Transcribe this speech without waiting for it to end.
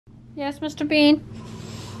Yes, Mr. Bean?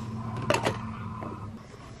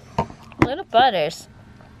 Little Butters.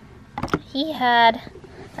 He had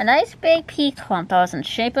a nice big pea clump that was in the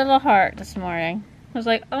shape of a heart this morning. I was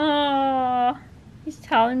like, oh, he's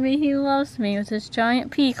telling me he loves me with this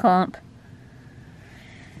giant pea clump.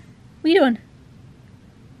 What are you doing?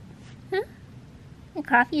 Huh? My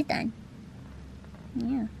coffee's done.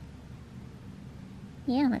 Yeah.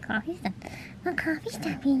 Yeah, my coffee's done. My coffee's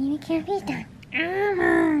done, Beanie. My coffee's done.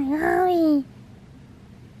 Yowie.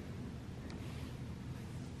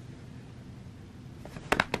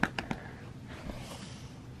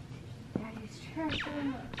 Daddy's trash. Oh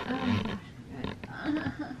my gosh.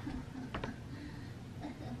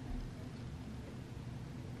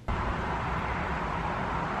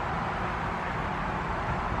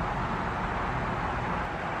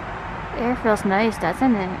 Air feels nice,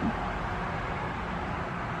 doesn't it?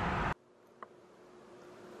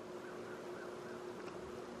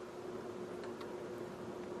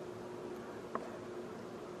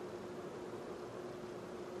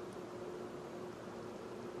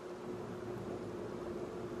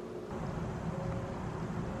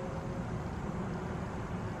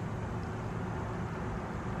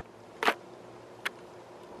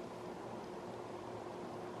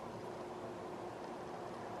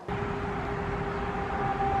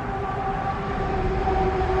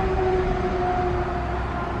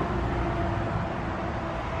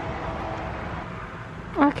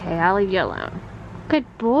 Okay, I'll leave you alone. Good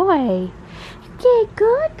boy. You did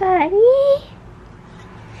good, buddy.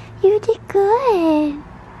 You did good.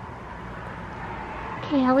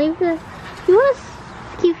 Okay, I'll leave the... You want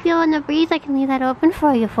to keep feeling the breeze? I can leave that open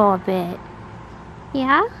for you for a bit.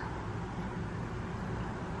 Yeah?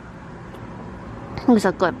 Who's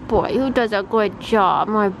a good boy? Who does a good job?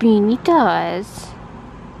 My Beanie does.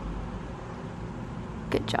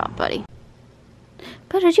 Good job, buddy.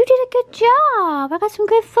 Butters, you did a good job. I got some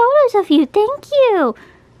good photos of you. Thank you.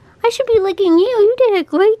 I should be licking you. You did a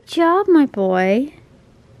great job, my boy.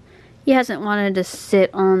 He hasn't wanted to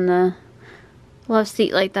sit on the love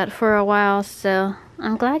seat like that for a while, so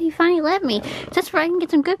I'm glad he finally let me. That's where I can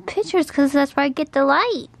get some good pictures, because that's where I get the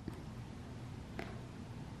light.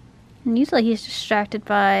 And usually he's distracted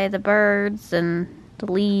by the birds and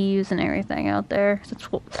the leaves and everything out there. That's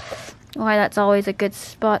why that's always a good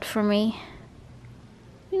spot for me.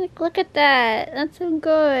 Look at that. That's so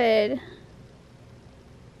good.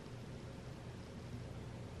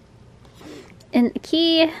 And the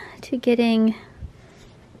key to getting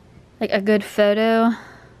like a good photo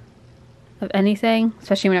of anything,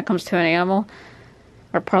 especially when it comes to an animal,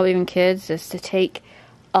 or probably even kids, is to take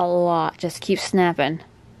a lot. Just keep snapping.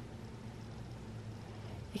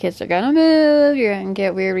 Because they're gonna move, you're gonna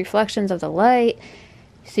get weird reflections of the light.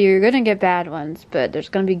 So you're gonna get bad ones, but there's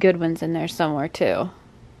gonna be good ones in there somewhere too.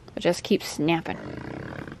 But just keep snapping.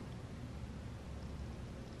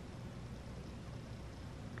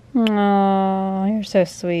 Aww, you're so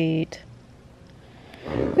sweet.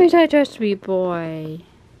 You're such a sweet boy.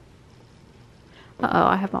 Uh-oh,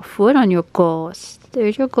 I have my foot on your ghost.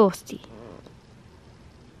 There's your ghosty.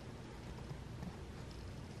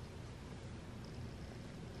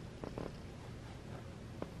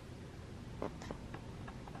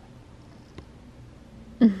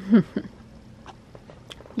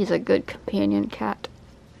 He's a good companion cat.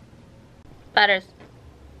 Butters.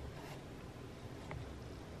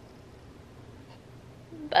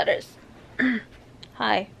 Butters.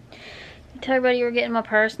 Hi. I tell everybody you were getting my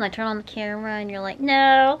purse and I turn on the camera and you're like,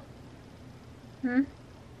 no. Hmm?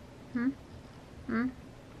 Hmm? Hmm?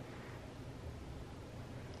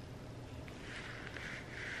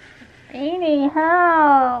 Beanie,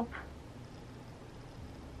 help!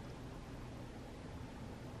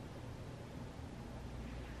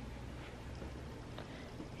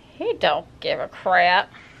 He don't give a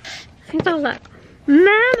crap. He's all like,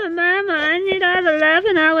 Mama, I need all the love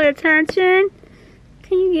and all the attention.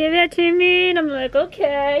 Can you give it to me? And I'm like,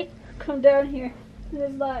 okay. Come down here.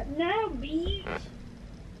 And he's like, no, bitch.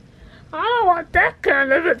 I don't want that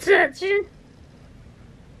kind of attention.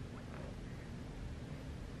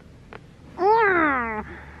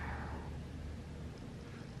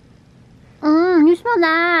 You smell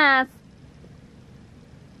nice.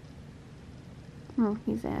 Oh,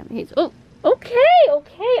 he's happy. Oh,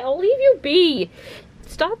 okay, I'll leave you be.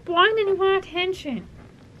 Stop whining my attention.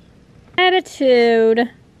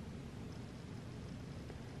 Attitude.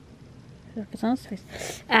 It's on his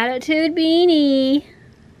face. Attitude Beanie.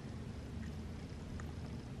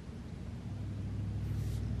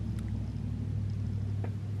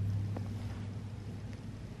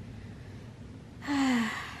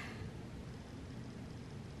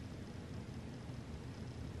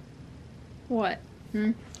 What?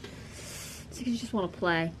 Hmm? It's because you just want to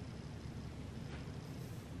play.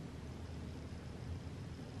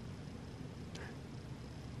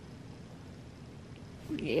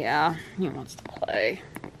 Yeah, he wants to play.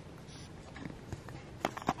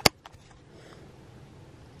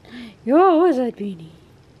 Yo, what is that beanie?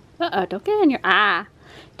 Uh-oh, don't get it in your eye.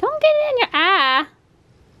 Don't get it in your eye.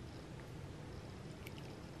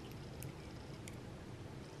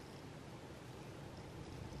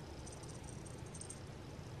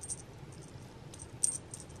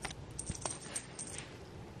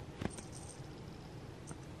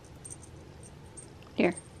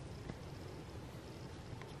 Here.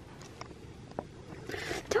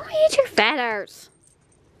 Don't eat your feathers.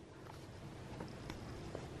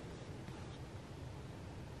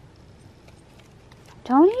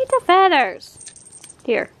 Don't eat the feathers.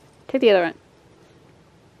 Here, take the other one.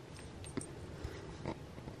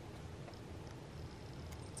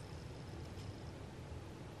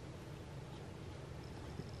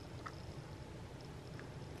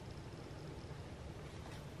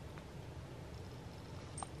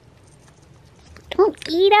 Don't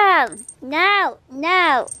eat them. No,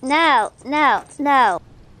 no, no, no, no.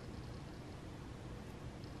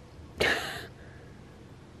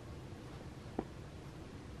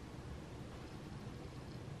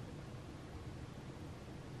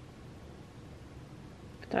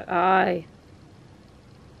 That eye.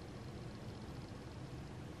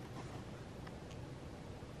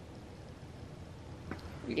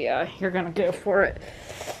 Yeah, you're gonna go for it.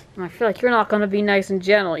 And I feel like you're not gonna be nice and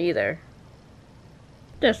gentle either.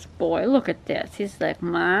 This boy, look at this. He's like,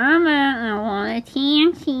 Mama, I want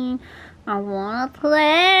attention. I want to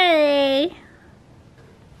play.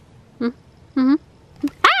 Mm-hmm.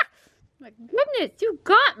 Ah! My goodness, you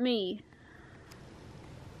got me.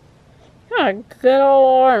 You got a good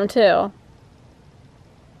old arm, too.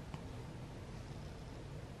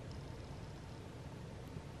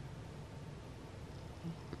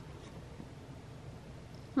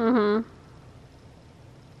 Mm-hmm.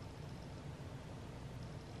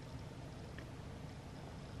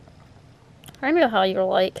 I know how you're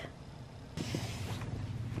like.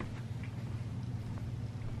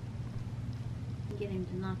 Get him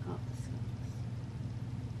to knock off the skunks.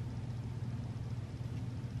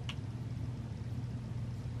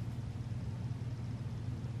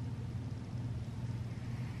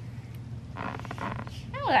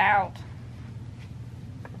 Chill out.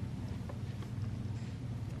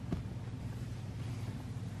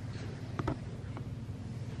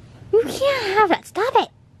 You can't have that. Stop it.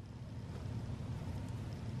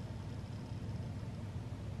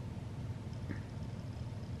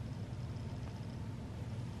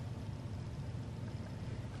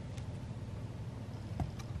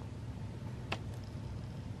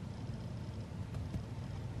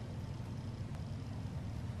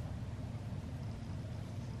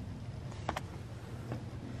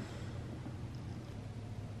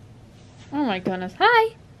 Oh my goodness.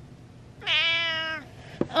 Hi.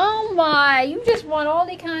 Oh my, you just want all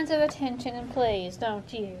the kinds of attention and plays,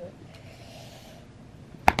 don't you?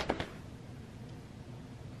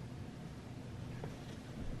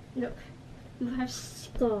 Look, you have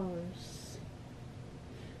scars.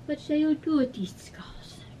 What shall you do with these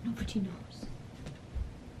scars? Nobody knows.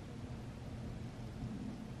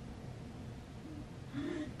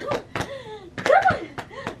 Come on! Come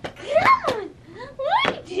on! What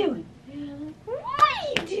are you doing? What are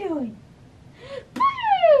you doing?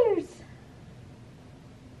 Butters!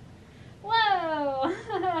 Whoa!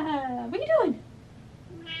 What are you doing?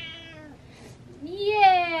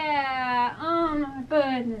 Yeah! Oh my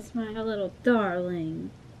goodness, my little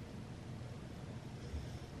darling.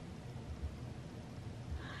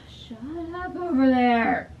 Shut up over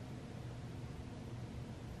there.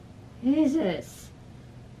 What is this?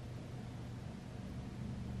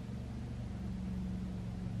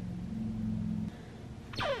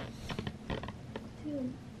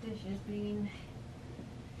 Two dishes being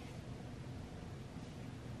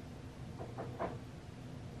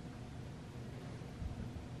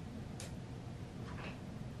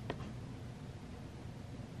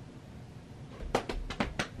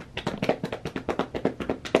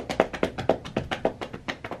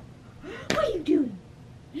What are you doing?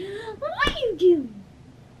 What are you doing?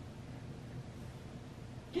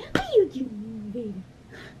 What are you doing, baby?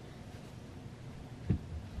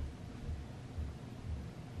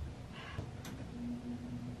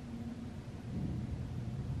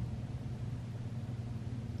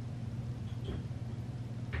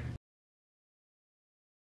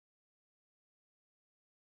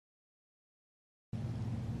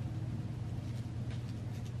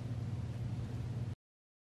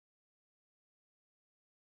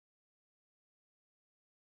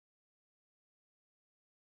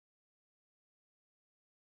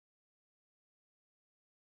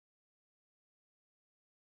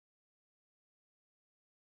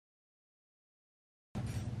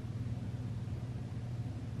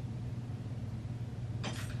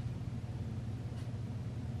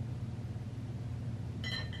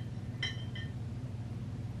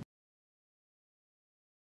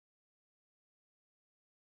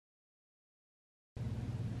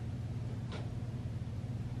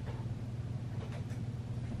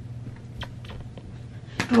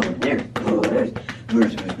 There's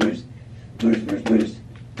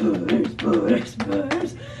Butters.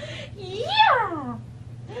 Butters. Yeah!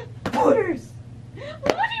 Butters!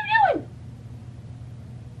 What are you doing?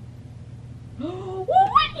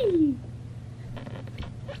 Whee!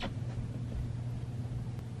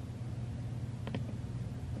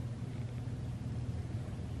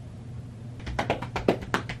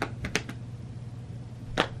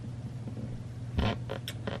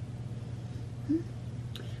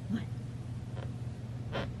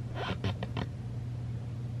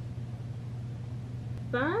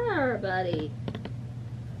 Fur, buddy.